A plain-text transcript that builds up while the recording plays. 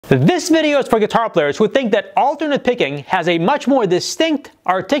This video is for guitar players who think that alternate picking has a much more distinct,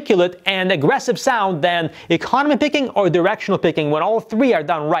 articulate, and aggressive sound than economy picking or directional picking when all three are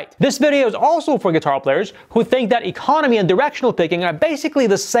done right. This video is also for guitar players who think that economy and directional picking are basically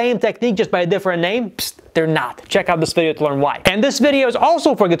the same technique just by a different name. Psst, they're not. Check out this video to learn why. And this video is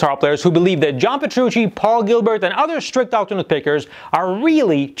also for guitar players who believe that John Petrucci, Paul Gilbert, and other strict alternate pickers are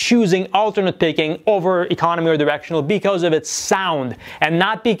really choosing alternate picking over economy or directional because of its sound, and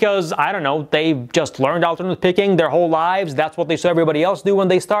not because, I don't know, they've just learned alternate picking their whole lives. That's what they saw everybody else do when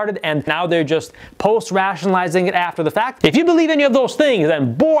they started, and now they're just post-rationalizing it after the fact. If you believe any of those things,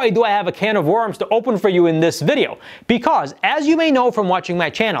 then boy, do I have a can of worms to open for you in this video. Because, as you may know from watching my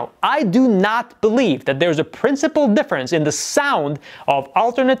channel, I do not believe that there's a principal difference in the sound of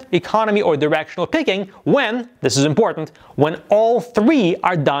alternate, economy, or directional picking when, this is important, when all three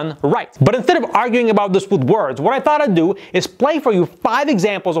are done right. But instead of arguing about this with words, what I thought I'd do is play for you 5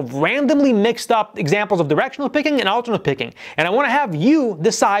 examples of randomly mixed up examples of directional picking and alternate picking. And I want to have you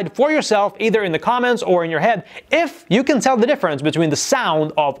decide for yourself, either in the comments or in your head, if you can tell the difference between the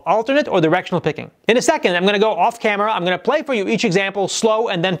sound of alternate or directional picking. In a second, I'm going to go off camera, I'm going to play for you each example slow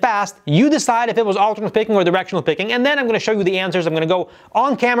and then fast. You decide if it was alternate picking or directional picking, and then I'm going to show you the answers. I'm going to go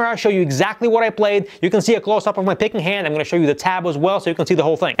on camera, show you exactly what I played. You can see a close-up of my picking hand. I'm going to show you the tab as well so you can see the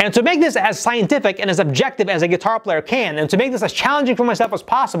whole thing. And to make this as scientific and as objective as a guitar player can, and to make this as challenging for myself as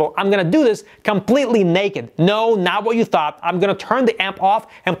possible, I'm going to do this completely naked. No, not what you thought. I'm going to turn the amp off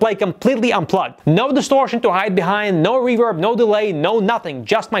and play completely unplugged. No distortion to hide behind, no reverb, no delay, no nothing.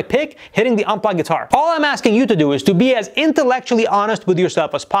 Just my pick hitting the unplugged guitar. All I'm asking you to do is to be as intellectually honest with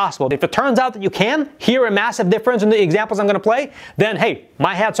yourself as possible. If it turns out that you can hear a massive difference in the examples I'm going to play, then hey,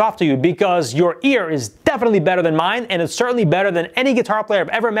 my hat's off to you, because your ear is definitely better than mine, and it's certainly better than any guitar player I've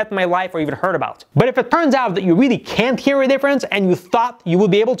ever met in my life or even heard about. But if it turns out that you really can't hear a difference and you thought you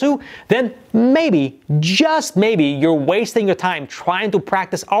would be able to, then maybe, just maybe, you're wasting your time trying to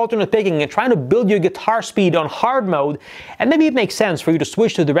practice alternate picking and trying to build your guitar speed on hard mode, and maybe it makes sense for you to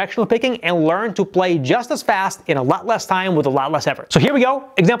switch to directional picking and learn to play just as fast in a lot less time with a lot less effort. So here we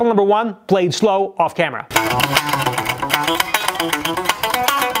go. Example number 1, played slow off camera.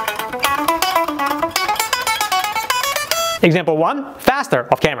 Example 1, faster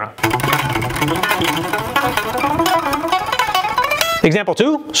off camera. Example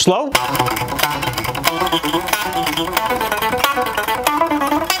 2, slow.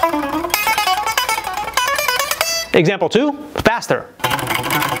 Example 2, faster.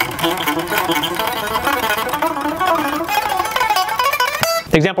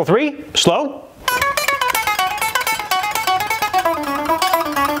 Example 3, slow.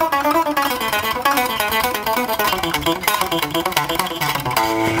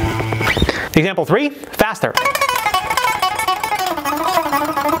 Example 3, faster.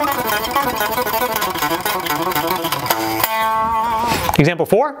 Example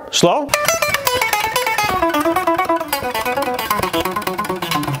 4, slow.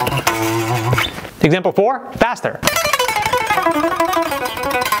 Example 4, faster.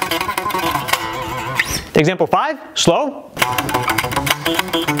 Example 5, slow.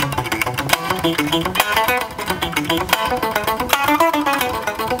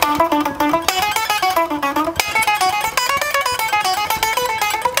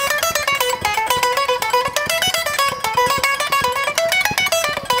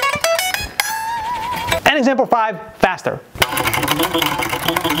 And example 5, faster.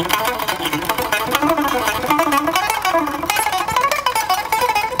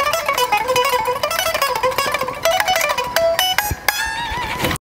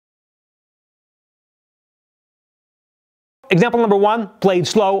 Example number 1, played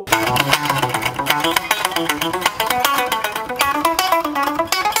slow.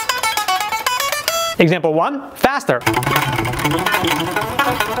 Example 1, faster.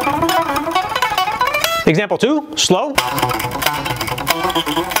 Example 2, slow.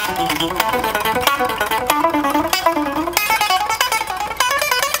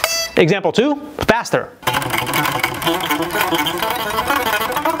 Example 2, faster.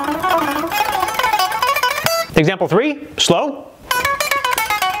 Example 3, slow.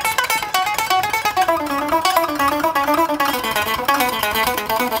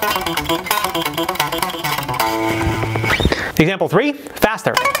 Example 3,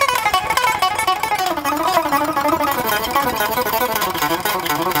 faster.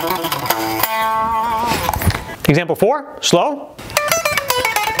 Example 4, slow.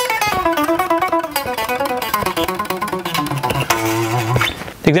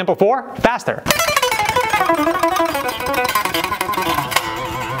 Example 4, faster.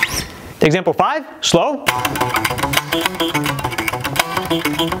 Example 5, slow.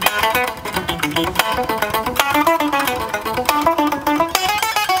 And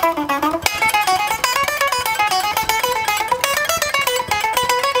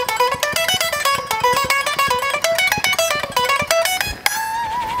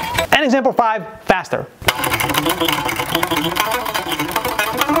example 5, faster.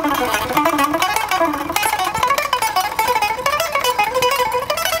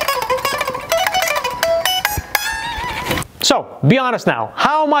 So, be honest now,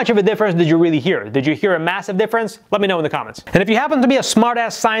 how much of a difference did you really hear? Did you hear a massive difference? Let me know in the comments. And if you happen to be a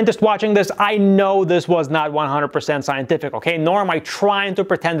smart-ass scientist watching this, I know this was not 100% scientific, okay? Nor am I trying to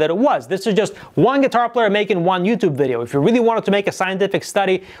pretend that it was. This is just one guitar player making one YouTube video. If you really wanted to make a scientific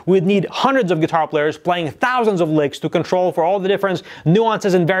study, we'd need hundreds of guitar players playing thousands of licks to control for all the different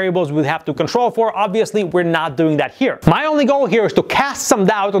nuances and variables we'd have to control for. Obviously, we're not doing that here. My only goal here is to cast some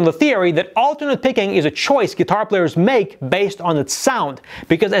doubt on the theory that alternate picking is a choice guitar players make based on its sound,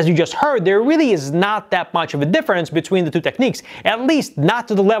 because as you just heard, there really is not that much of a difference between the two techniques, at least not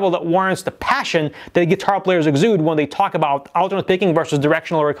to the level that warrants the passion that guitar players exude when they talk about alternate picking versus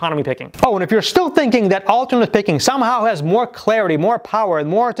directional or economy picking. Oh, and if you're still thinking that alternate picking somehow has more clarity, more power, and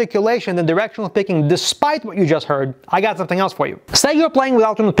more articulation than directional picking despite what you just heard, I got something else for you. Say you're playing with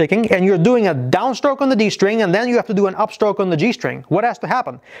alternate picking and you're doing a downstroke on the D string and then you have to do an upstroke on the G string. What has to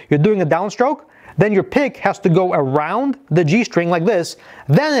happen? You're doing a downstroke, then your pick has to go around the G string like this,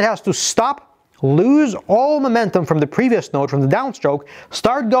 then it has to stop, lose all momentum from the previous note, from the downstroke,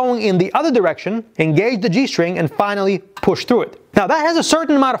 start going in the other direction, engage the G string, and finally push through it. Now that has a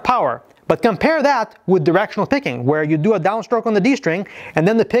certain amount of power, but compare that with directional picking, where you do a downstroke on the D string, and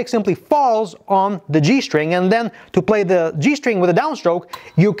then the pick simply falls on the G string, and then to play the G string with a downstroke,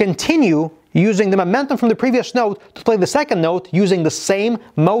 you continue using the momentum from the previous note to play the second note using the same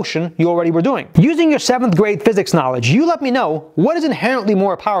motion you already were doing. Using your 7th grade physics knowledge, you let me know what is inherently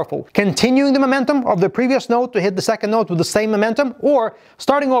more powerful, continuing the momentum of the previous note to hit the second note with the same momentum, or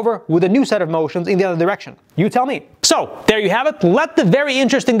starting over with a new set of motions in the other direction. You tell me. So, there you have it. Let the very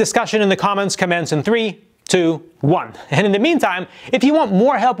interesting discussion in the comments commence in 3, 2, 1. And in the meantime, if you want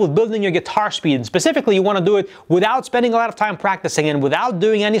more help with building your guitar speed, and specifically you want to do it without spending a lot of time practicing and without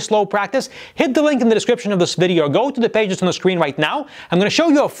doing any slow practice, hit the link in the description of this video or go to the page that's on the screen right now. I'm going to show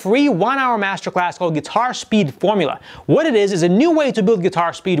you a free 1-hour masterclass called Guitar Speed Formula. What it is a new way to build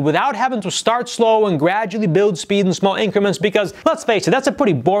guitar speed without having to start slow and gradually build speed in small increments, because let's face it, that's a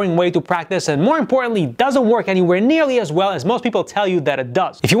pretty boring way to practice, and more importantly, doesn't work anywhere nearly as well as most people tell you that it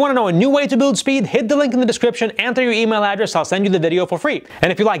does. If you want to know a new way to build speed, hit the link in the description, enter your email address, I'll send you the video for free.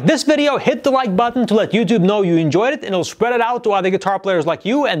 And if you like this video, hit the like button to let YouTube know you enjoyed it, and it'll spread it out to other guitar players like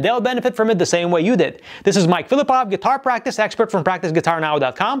you, and they'll benefit from it the same way you did. This is Mike Filipov, guitar practice expert from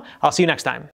PracticeGuitarNow.com. I'll see you next time.